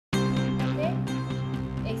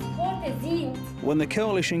When the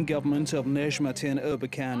coalition government of Necmettin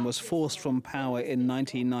Erbakan was forced from power in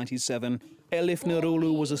 1997, Elif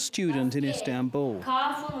Nurulu was a student in Istanbul.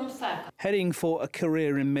 Heading for a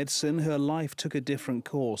career in medicine, her life took a different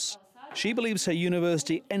course. She believes her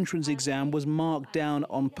university entrance exam was marked down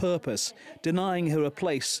on purpose, denying her a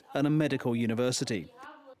place at a medical university.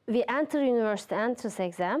 We entered university entrance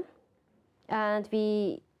exam, and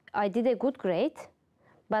I did a good grade,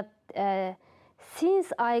 but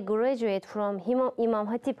since I graduated from Imam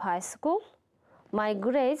Hatip High School, my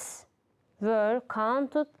grades were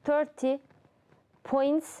counted 30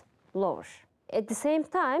 points lower. At the same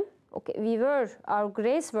time, our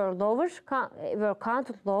grades were lower, were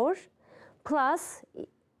counted lower, plus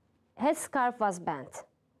headscarf was banned.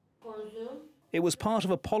 It was part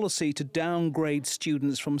of a policy to downgrade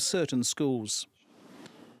students from certain schools.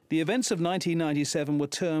 The events of 1997 were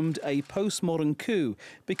termed a postmodern coup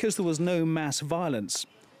because there was no mass violence.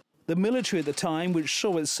 The military at the time, which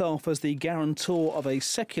saw itself as the guarantor of a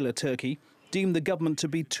secular Turkey, deemed the government to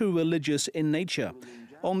be too religious in nature.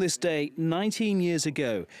 On this day, 19 years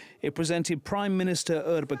ago, it presented Prime Minister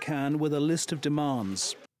Erbakan with a list of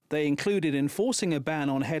demands. They included enforcing a ban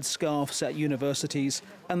on headscarves at universities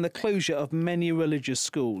and the closure of many religious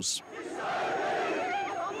schools.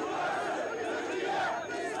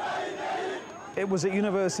 It was at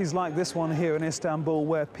universities like this one here in Istanbul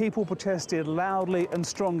where people protested loudly and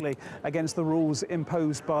strongly against the rules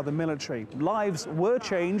imposed by the military. Lives were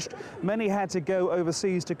changed. Many had to go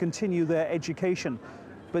overseas to continue their education.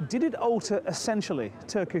 But did it alter essentially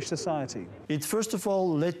Turkish society? It first of all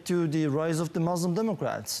led to the rise of the Muslim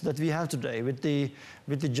Democrats that we have today, with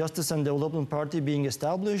the Justice and Development Party being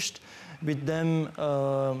established, with them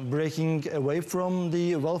breaking away from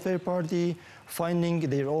the Welfare Party, finding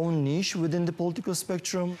their own niche within the political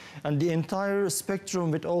spectrum, and the entire spectrum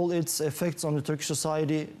with all its effects on the Turkish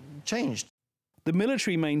society changed. The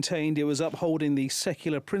military maintained it was upholding the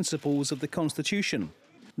secular principles of the constitution.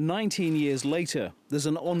 19 years later, there's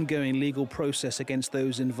an ongoing legal process against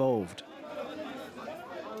those involved.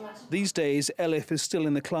 These days, Elif is still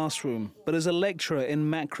in the classroom, but as a lecturer in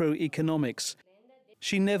macroeconomics.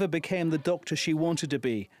 She never became the doctor she wanted to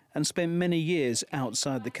be and spent many years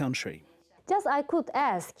outside the country. Just I could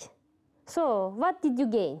ask, so what did you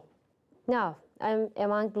gain? Now, I'm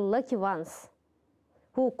among the lucky ones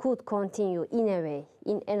who could continue in a way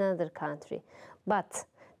in another country. But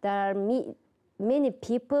there are many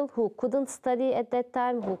people who couldn't study at that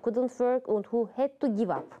time, who couldn't work, and who had to give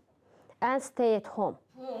up and stay at home.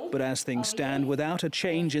 But as things stand, without a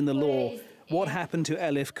change in the law, what happened to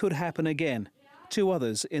Elif could happen again to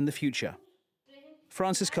others in the future.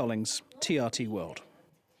 Francis Collins, TRT World.